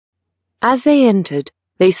As they entered,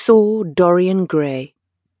 they saw Dorian Gray.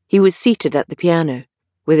 He was seated at the piano,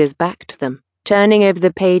 with his back to them, turning over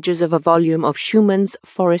the pages of a volume of Schumann's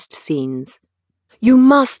Forest Scenes. "You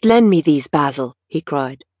must lend me these, Basil," he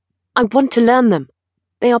cried. "I want to learn them.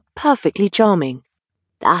 They are perfectly charming."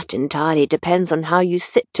 "That entirely depends on how you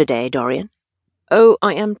sit today, Dorian." "Oh,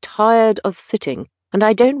 I am tired of sitting, and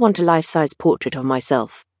I don't want a life-size portrait of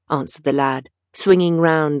myself," answered the lad, swinging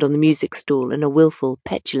round on the music stool in a wilful,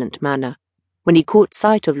 petulant manner. When he caught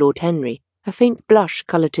sight of Lord Henry, a faint blush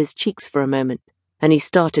coloured his cheeks for a moment, and he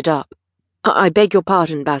started up. I beg your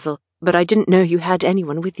pardon, Basil, but I didn't know you had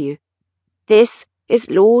anyone with you." "This is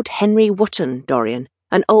Lord Henry Wotton, Dorian,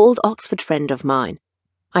 an old Oxford friend of mine.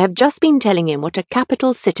 I have just been telling him what a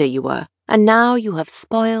capital sitter you were, and now you have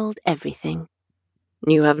spoiled everything."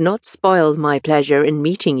 "You have not spoiled my pleasure in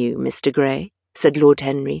meeting you, Mr. Gray," said Lord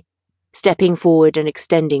Henry, stepping forward and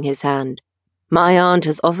extending his hand. "My aunt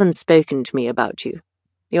has often spoken to me about you.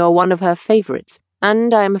 You are one of her favourites,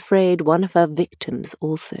 and I am afraid one of her victims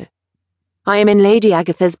also." "I am in Lady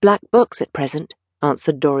Agatha's black books at present,"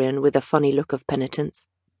 answered Dorian with a funny look of penitence.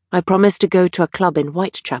 "I promised to go to a club in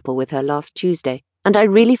Whitechapel with her last Tuesday, and I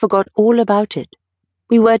really forgot all about it.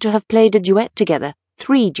 We were to have played a duet together,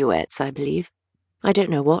 3 duets, I believe. I don't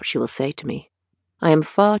know what she will say to me. I am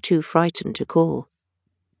far too frightened to call."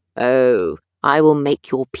 "Oh, I will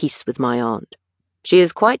make your peace with my aunt. She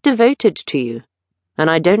is quite devoted to you, and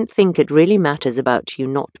I don't think it really matters about you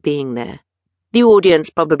not being there. The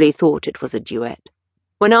audience probably thought it was a duet.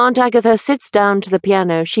 When Aunt Agatha sits down to the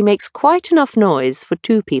piano, she makes quite enough noise for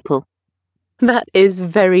 2 people. "That is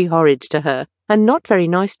very horrid to her, and not very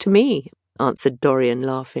nice to me," answered Dorian,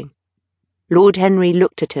 laughing. Lord Henry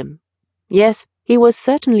looked at him. Yes, he was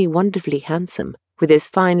certainly wonderfully handsome, with his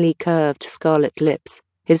finely curved scarlet lips,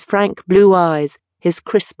 his frank blue eyes, his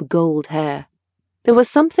crisp gold hair. There was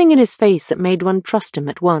something in his face that made one trust him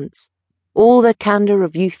at once. All the candour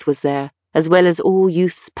of youth was there, as well as all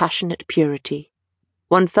youth's passionate purity.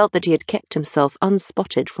 One felt that he had kept himself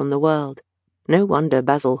unspotted from the world. No wonder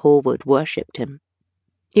Basil Hallward worshipped him.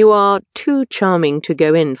 "You are too charming to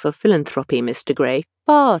go in for philanthropy, Mr. Gray,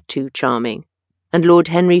 far too charming." And Lord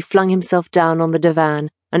Henry flung himself down on the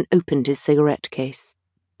divan and opened his cigarette case.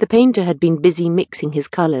 The painter had been busy mixing his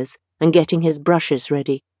colours and getting his brushes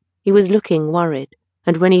ready. He was looking worried,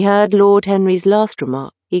 and when he heard Lord Henry's last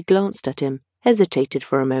remark, he glanced at him, hesitated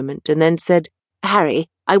for a moment, and then said, "Harry,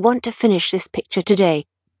 I want to finish this picture today.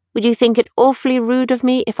 Would you think it awfully rude of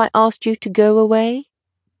me if I asked you to go away?"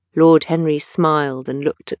 Lord Henry smiled and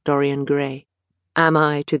looked at Dorian Gray. "Am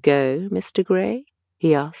I to go, Mr. Gray?"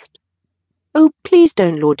 he asked. "Oh, please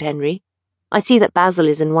don't, Lord Henry. I see that Basil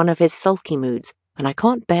is in one of his sulky moods, and I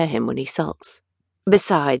can't bear him when he sulks.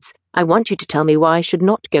 Besides, I want you to tell me why I should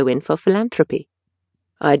not go in for philanthropy."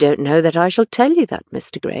 "I don't know that I shall tell you that,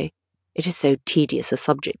 Mr. Gray. It is so tedious a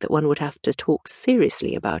subject that one would have to talk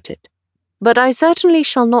seriously about it. But I certainly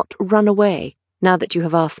shall not run away, now that you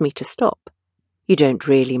have asked me to stop. You don't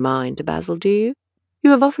really mind, Basil, do you? You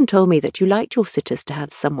have often told me that you liked your sitters to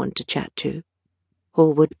have someone to chat to."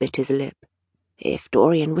 Hallward bit his lip. "If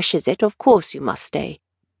Dorian wishes it, of course you must stay.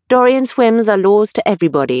 Dorian's whims are laws to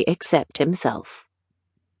everybody except himself."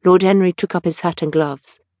 Lord Henry took up his hat and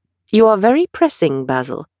gloves. "You are very pressing,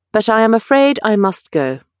 Basil, but I am afraid I must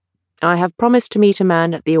go. I have promised to meet a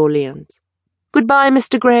man at the Orleans. Goodbye,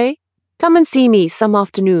 Mr. Gray. Come and see me some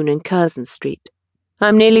afternoon in Curzon Street. I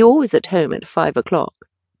am nearly always at home at 5 o'clock.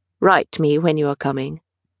 Write to me when you are coming.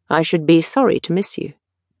 I should be sorry to miss you."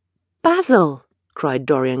 "Basil," cried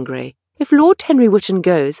Dorian Gray, "if Lord Henry Wotton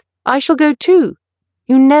goes, I shall go too.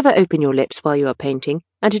 You never open your lips while you are painting,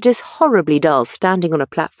 and it is horribly dull standing on a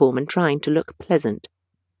platform and trying to look pleasant.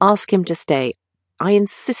 Ask him to stay. I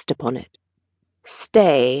insist upon it."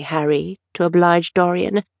 "Stay, Harry, to oblige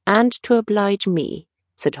Dorian, and to oblige me,"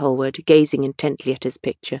 said Hallward, gazing intently at his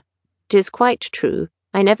picture. "It is quite true.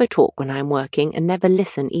 I never talk when I am working, and never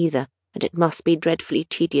listen either, and it must be dreadfully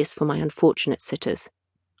tedious for my unfortunate sitters.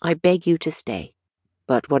 I beg you to stay."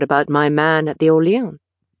 "But what about my man at the Orleans?"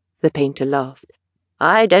 The painter laughed.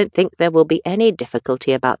 "I don't think there will be any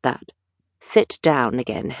difficulty about that. Sit down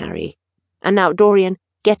again, Harry. And now, Dorian,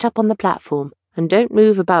 get up on the platform, and don't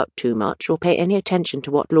move about too much or pay any attention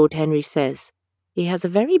to what Lord Henry says. He has a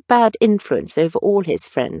very bad influence over all his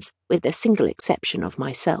friends, with the single exception of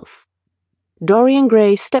myself." Dorian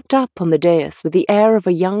Gray stepped up on the dais with the air of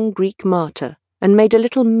a young Greek martyr, and made a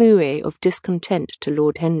little moue of discontent to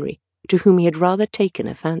Lord Henry, to whom he had rather taken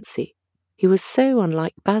a fancy. He was so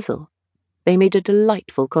unlike Basil. They made a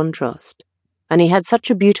delightful contrast. And he had such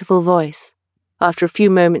a beautiful voice. After a few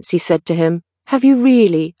moments he said to him, "Have you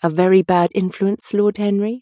really a very bad influence, Lord Henry?"